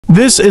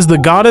This is the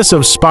goddess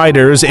of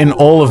spiders in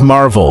all of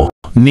Marvel,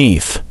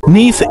 Neith.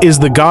 Neith is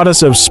the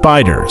goddess of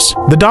spiders,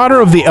 the daughter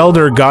of the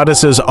elder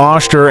goddesses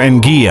Ashtar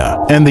and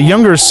Gia, and the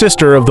younger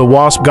sister of the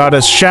wasp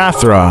goddess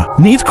Shathra.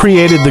 Neith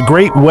created the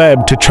great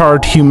web to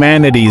chart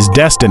humanity's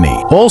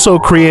destiny, also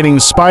creating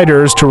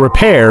spiders to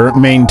repair,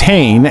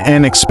 maintain,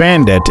 and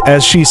expand it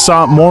as she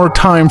sought more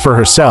time for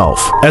herself.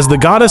 As the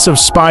goddess of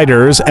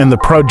spiders and the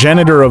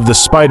progenitor of the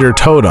spider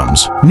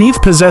totems, Neith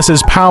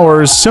possesses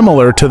powers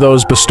similar to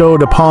those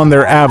bestowed upon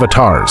their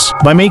avatars.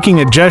 By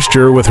making a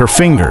gesture with her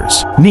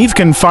fingers, Neith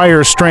can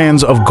fire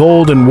strands of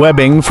golden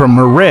webbing from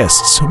her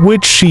wrists,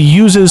 which she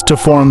uses to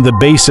form the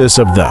basis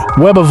of the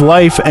web of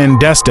life and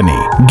destiny,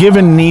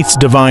 given Neith's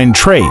divine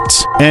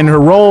traits, and her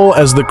role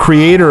as the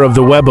creator of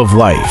the web of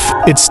life.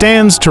 It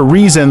stands to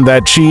reason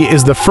that she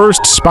is the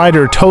first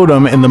spider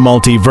totem in the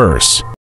multiverse.